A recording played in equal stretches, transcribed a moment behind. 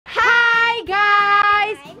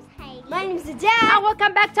HZHtube, and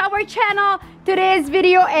welcome back to our channel. Today's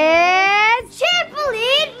video is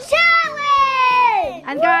Trampoline Challenge!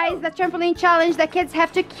 And guys, the trampoline challenge, the kids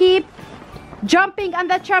have to keep jumping on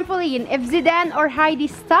the trampoline. If Zidane or Heidi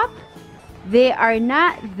stop, they are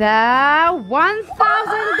not the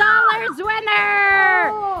 $1,000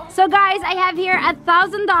 winner. So guys, I have here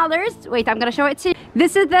 $1,000. Wait, I'm gonna show it to you.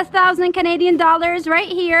 This is the 1,000 Canadian dollars right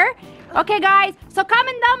here. Okay guys, so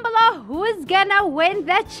comment down below who's gonna win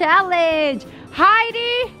the challenge,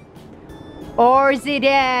 Heidi or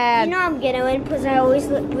Zidane. You know I'm gonna win because I always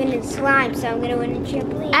win in slime, so I'm gonna win in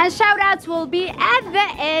trampoline. And shout outs will be at the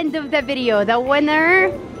end of the video. The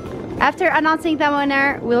winner, after announcing the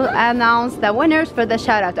winner, we'll announce the winners for the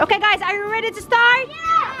shout out. Okay guys, are you ready to start?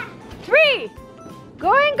 Yeah! 3,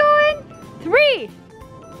 going. 3,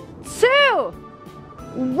 2,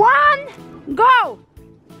 1, go!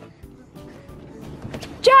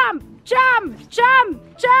 Jump, jump, jump,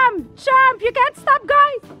 jump, jump. You can't stop,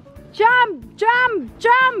 guys. Jump, jump,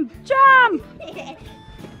 jump, jump.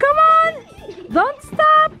 Come on. Don't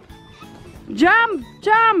stop. Jump,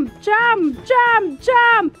 jump, jump, jump,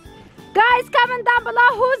 jump. Guys, comment down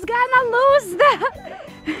below who's gonna lose the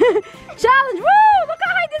challenge. Woo! Look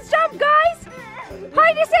at Heidi's jump, guys.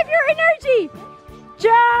 Heidi, save your energy.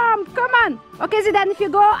 Jump. Come on. Okay, Zidane,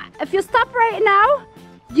 if you stop right now,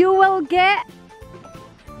 you will get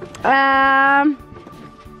I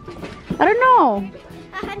don't know.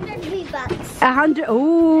 100 V-Bucks. 100.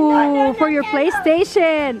 Oh, for your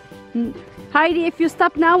PlayStation. Heidi, if you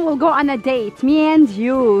stop now, we'll go on a date. Me and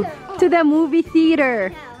you to the movie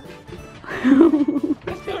theater. No.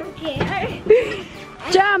 I don't care.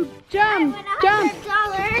 Jump, jump, jump,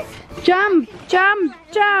 $100. jump, jump,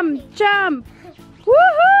 jump, jump.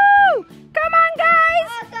 Woohoo! Come on, guys.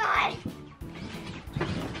 Oh God.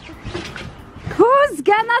 Who's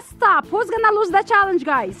gonna stop? Who's gonna lose the challenge,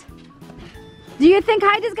 guys? Do you think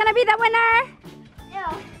Heidi's gonna be the winner?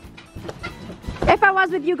 Yeah. If I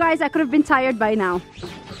was with you guys, I could have been tired by now.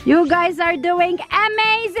 You guys are doing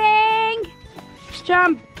amazing!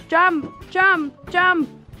 Jump, jump, jump, jump.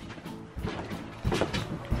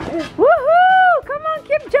 Woohoo! Come on,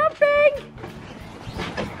 keep jumping.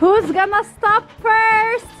 Who's gonna stop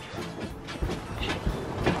first?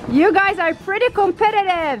 You guys are pretty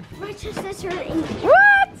competitive. My chest is hurting.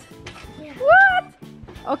 What? Yeah. What?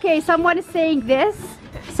 Okay, someone is saying this.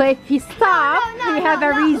 So if he stops, No, we have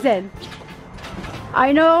a reason.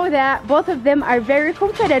 I know that both of them are very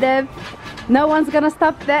competitive. No one's gonna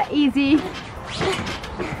stop that easy.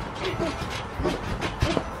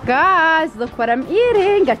 Guys, look what I'm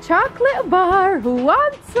eating. A chocolate bar. Who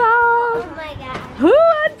wants some? Oh my God. Who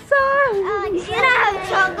wants some? You don't have a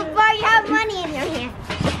chocolate bar, you have money in your hand.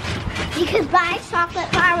 You could buy a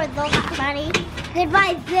chocolate bar with all that money. You could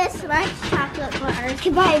buy this much chocolate bar. You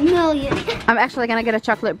could buy 1,000,000. I'm actually gonna get a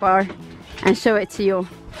chocolate bar and show it to you.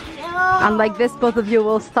 No. Unlike this, both of you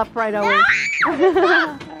will stop right away. No, I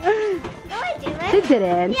didn't. She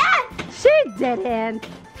didn't. Yeah. She didn't.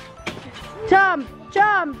 Jump,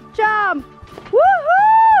 jump, jump.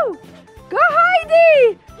 Woohoo! Go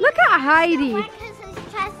Heidi! Look at Heidi. Why? Because his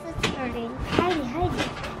chest is hurting. Heidi.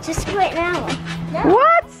 Just quit now. No.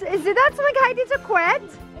 What? Is it that something Heidi to quit?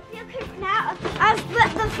 If you quit now, I'll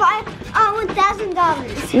split the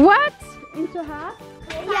 $1,000. What? Into half?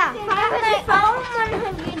 Yeah,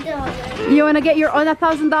 $100. You wanna get your own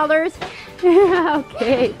 $1,000?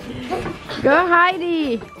 Okay. Go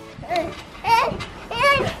Heidi.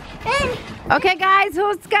 Okay guys,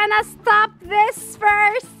 who's gonna stop this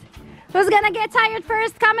first? Who's gonna get tired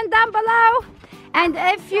first? Comment down below. And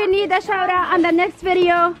if you need a shout out on the next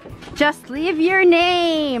video, just leave your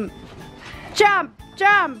name. Jump,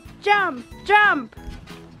 jump, jump, jump.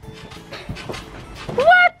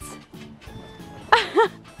 What?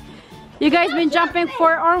 You guys been jumping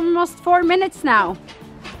for almost 4 minutes now.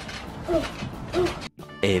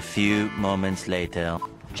 A few moments later.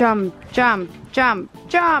 Jump, jump, jump,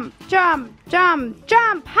 jump, jump, jump,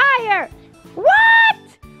 jump higher. What?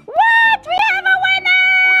 What? We have a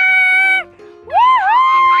winner!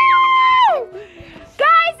 Woohoo!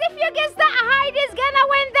 Guys, if you guess that Heidi's gonna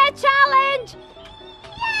win the challenge,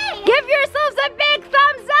 give yourselves a big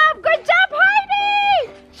thumbs up. Good job,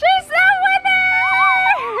 Heidi! She's the winner!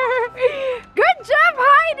 Good job,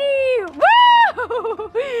 Heidi! Woo!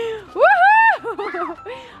 Woohoo!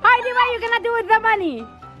 Heidi, what are you gonna do with the money?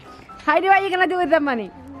 Heidi, what are you gonna do with the money?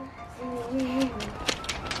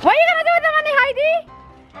 What are you gonna do with the money, Heidi?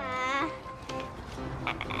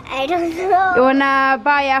 I don't know. You wanna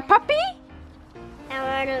buy a puppy? I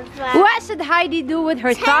wanna buy What should Heidi do with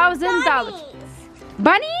her $1,000?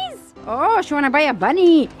 Bunnies? Oh, she wanna buy a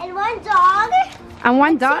bunny. And one dog. And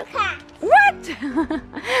one dog? Two cats. What? what?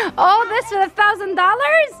 All this for $1,000? Is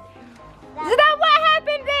that what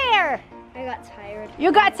happened there? I got tired.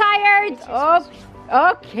 You got tired? Oh,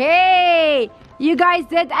 okay. You guys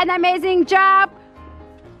did an amazing job.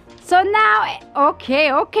 So now, okay.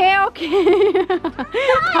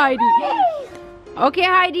 Heidi. Okay,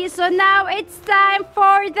 Heidi, so now it's time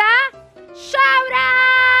for the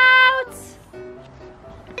shout-outs.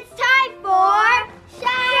 It's time for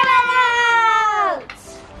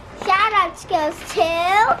shout-outs. Shout-outs goes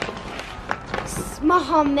to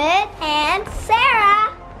Muhammad and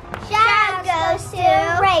Sarah. Shout-outs goes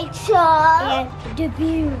to Rachel and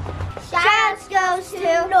Debut. Shout-outs goes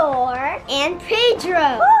to Nor and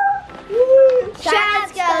Pedro.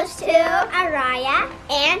 Shout-outs goes to Araya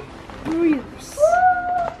and Bruce.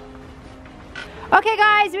 Okay,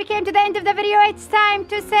 guys, we came to the end of the video. It's time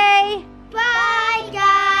to say bye,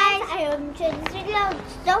 guys. I hope you enjoyed this video.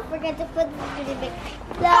 Don't forget to put this video big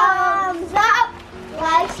thumbs up.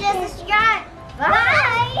 Like, share, subscribe.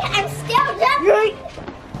 Bye. I'm still jumping.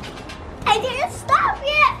 I didn't stop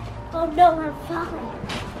yet. Oh no, I'm falling.